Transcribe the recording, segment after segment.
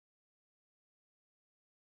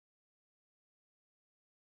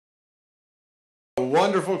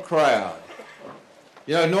wonderful crowd.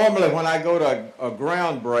 You know, normally when I go to a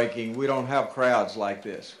groundbreaking, we don't have crowds like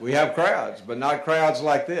this. We have crowds, but not crowds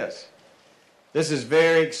like this. This is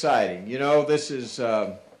very exciting. You know, this is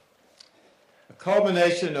a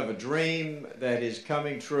culmination of a dream that is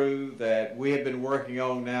coming true that we have been working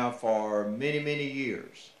on now for many, many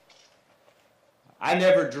years. I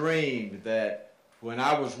never dreamed that when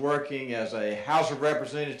I was working as a House of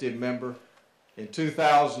Representative member in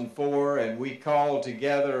 2004, and we called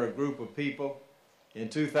together a group of people in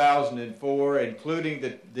 2004, including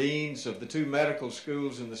the deans of the two medical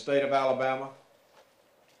schools in the state of Alabama.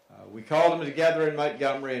 We called them together in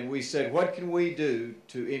Montgomery and we said, what can we do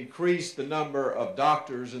to increase the number of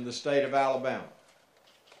doctors in the state of Alabama?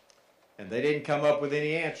 And they didn't come up with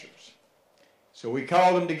any answers. So we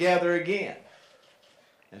called them together again.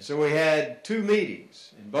 And so we had two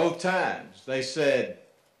meetings, and both times they said,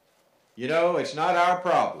 you know, it's not our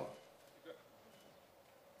problem.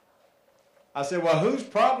 I said, well, whose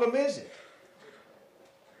problem is it?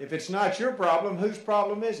 If it's not your problem, whose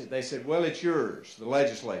problem is it? They said, well, it's yours, the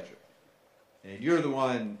legislature. And you're the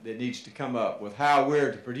one that needs to come up with how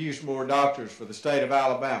we're to produce more doctors for the state of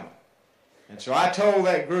Alabama. And so I told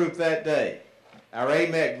that group that day, our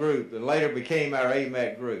AMEC group, that later became our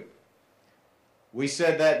AMEC group, we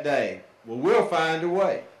said that day, well, we'll find a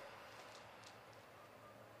way.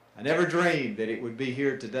 I never dreamed that it would be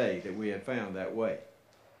here today that we had found that way.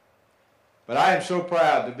 But I am so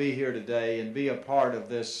proud to be here today and be a part of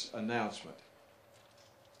this announcement.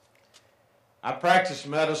 I practiced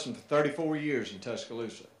medicine for 34 years in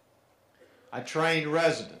Tuscaloosa. I trained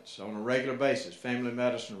residents on a regular basis, family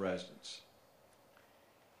medicine residents.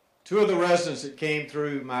 Two of the residents that came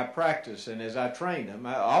through my practice, and as I trained them,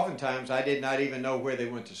 oftentimes I did not even know where they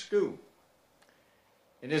went to school.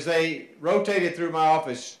 And as they rotated through my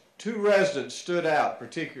office, two residents stood out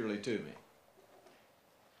particularly to me.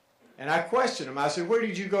 And I questioned them. I said, where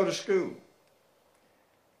did you go to school?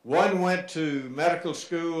 One went to medical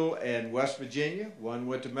school in West Virginia. One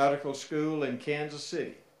went to medical school in Kansas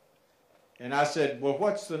City. And I said, well,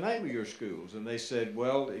 what's the name of your schools? And they said,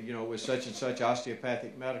 well, you know, it was such and such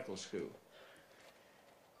osteopathic medical school.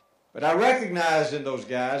 But I recognized in those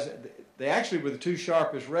guys, they actually were the two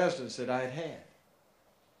sharpest residents that I had had.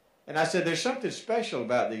 And I said, there's something special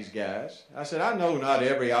about these guys. I said, I know not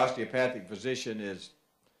every osteopathic physician is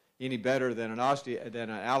any better than an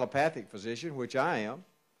allopathic physician, which I am.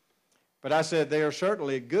 But I said, they are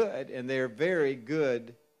certainly good, and they're very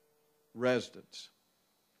good residents.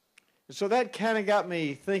 And so that kind of got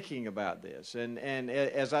me thinking about this. And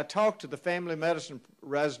as I talked to the family medicine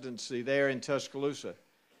residency there in Tuscaloosa,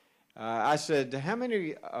 I said, how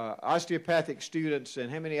many osteopathic students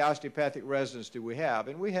and how many osteopathic residents do we have?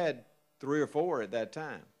 And we had 3 or 4 at that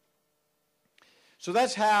time. So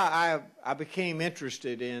that's how I became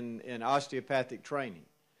interested in osteopathic training.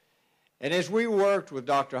 And as we worked with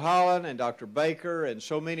Dr. Holland and Dr. Baker and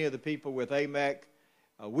so many of the people with AMEC,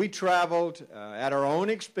 we traveled at our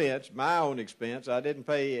own expense, my own expense. I didn't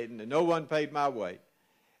pay, no one paid my way.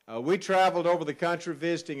 We traveled over the country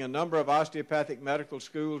visiting a number of osteopathic medical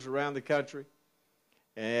schools around the country,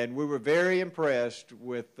 and we were very impressed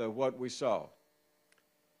with what we saw.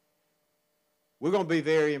 We're going to be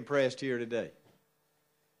very impressed here today.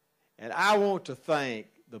 And I want to thank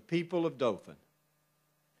the people of Dothan,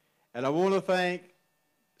 and I want to thank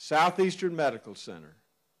Southeastern Medical Center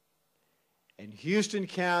and Houston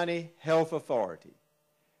County Health Authority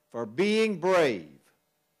for being brave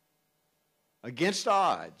against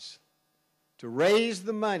odds to raise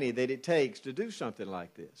the money that it takes to do something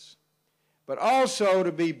like this, but also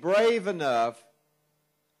to be brave enough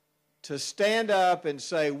to stand up and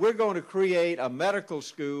say, we're going to create a medical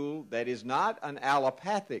school that is not an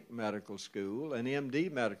allopathic medical school, an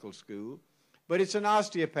MD medical school, but it's an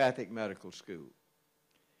osteopathic medical school.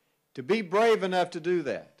 To be brave enough to do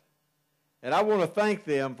that. And I want to thank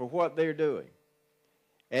them for what they're doing.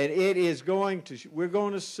 And it is going to, we're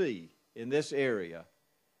going to see in this area,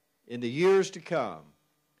 in the years to come,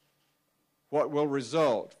 what will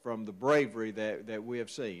result from the bravery that we have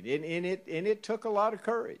seen. And it took a lot of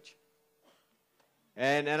courage.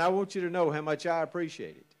 And I want you to know how much I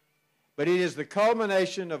appreciate it. But it is the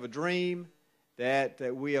culmination of a dream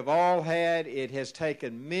that we have all had. It has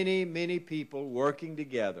taken many, many people working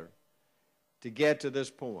together to get to this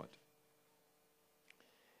point.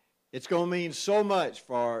 It's going to mean so much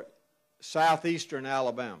for southeastern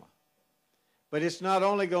Alabama. But it's not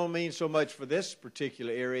only going to mean so much for this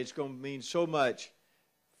particular area, it's going to mean so much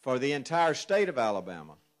for the entire state of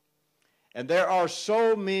Alabama. And there are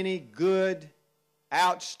so many good,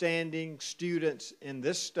 outstanding students in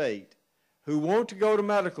this state who want to go to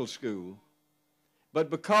medical school, But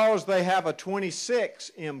because they have a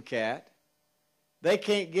 26 MCAT, they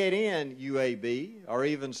can't get in UAB or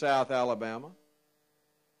even South Alabama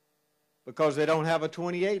because they don't have a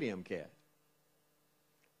 28 MCAT.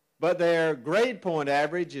 But their grade point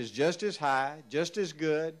average is just as high, just as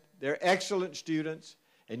good. They're excellent students.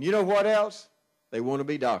 And you know what else? They want to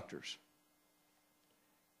be doctors.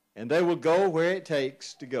 And they will go where it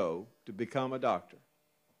takes to go to become a doctor.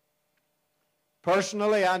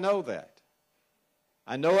 Personally, I know that.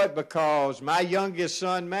 I know it because my youngest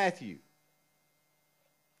son, Matthew,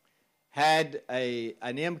 had an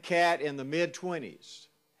MCAT in the mid-20s.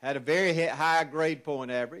 Had a very high grade point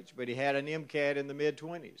average, but he had an MCAT in the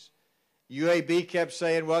mid-20s. UAB kept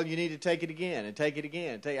saying, well, you need to take it again and take it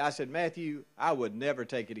again. I said, Matthew, I would never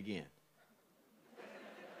take it again.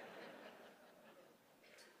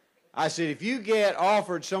 I said, if you get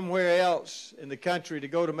offered somewhere else in the country to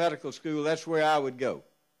go to medical school, that's where I would go.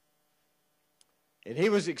 And he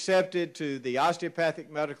was accepted to the osteopathic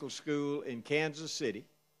medical school in Kansas City.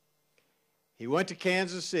 He went to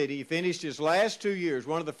Kansas City. He finished his last 2 years,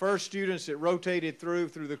 one of the first students that rotated through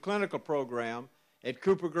the clinical program at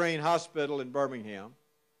Cooper Green Hospital in Birmingham.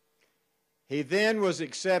 He then was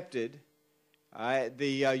accepted at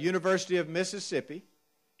the University of Mississippi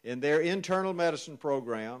in their internal medicine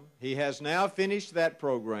program. He has now finished that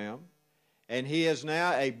program, and he is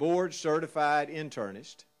now a board-certified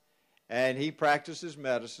internist, and he practices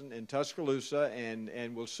medicine in Tuscaloosa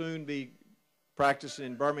and will soon be practicing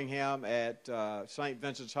in Birmingham at St.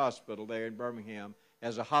 Vincent's Hospital there in Birmingham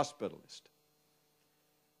as a hospitalist.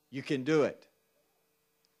 You can do it.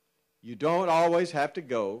 You don't always have to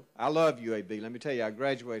go. I love UAB. Let me tell you, I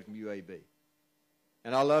graduated from UAB.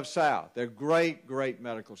 And I love South. They're great, great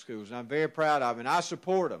medical schools, and I'm very proud of them, and I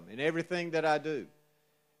support them in everything that I do.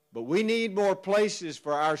 But we need more places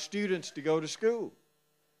for our students to go to school.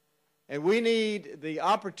 And we need the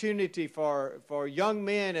opportunity for young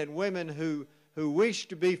men and women who wish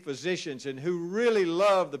to be physicians and who really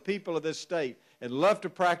love the people of this state and love to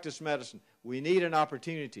practice medicine. We need an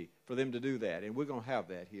opportunity for them to do that, and we're going to have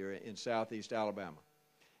that here in Southeast Alabama.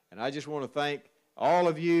 And I just want to thank all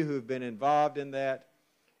of you who have been involved in that.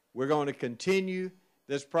 We're going to continue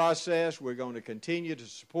this process. We're going to continue to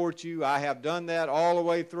support you. I have done that all the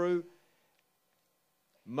way through,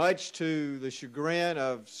 much to the chagrin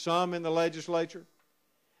of some in the legislature.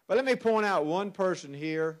 But let me point out one person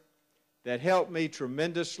here that helped me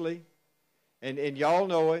tremendously, and y'all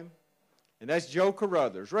know him, and that's Joe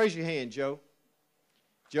Carruthers. Raise your hand, Joe.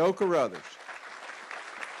 Joe Carruthers.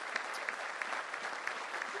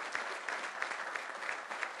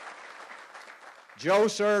 Joe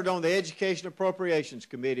served on the Education Appropriations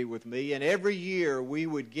Committee with me, and every year we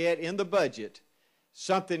would get in the budget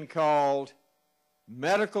something called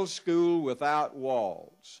Medical School Without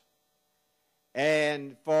Walls.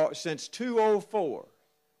 And since 2004,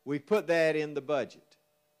 we put that in the budget.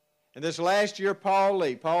 And this last year, Paul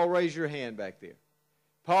Lee, Paul, raise your hand back there.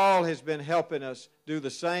 Paul has been helping us do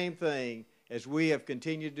the same thing as we have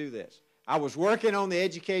continued to do this. I was working on the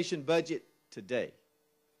education budget today,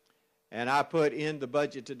 and I put in the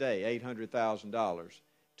budget today $800,000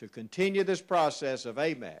 to continue this process of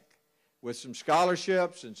AMAC with some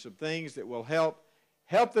scholarships and some things that will help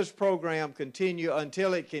this program continue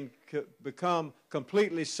until it can become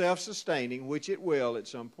completely self-sustaining, which it will at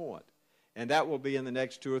some point. And that will be in the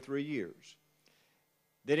next 2 or 3 years.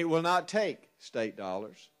 Then it will not take state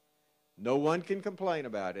dollars. No one can complain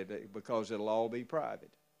about it because it'll all be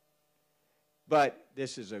private. But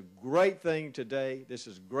this is a great thing today. This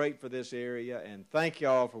is great for this area, and thank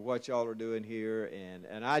y'all for what y'all are doing here.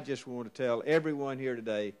 And I just want to tell everyone here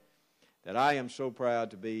today that I am so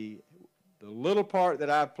proud to be the little part that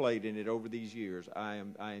I've played in it over these years. I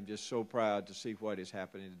am just so proud to see what is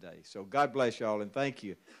happening today. So God bless y'all, and thank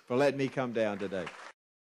you for letting me come down today.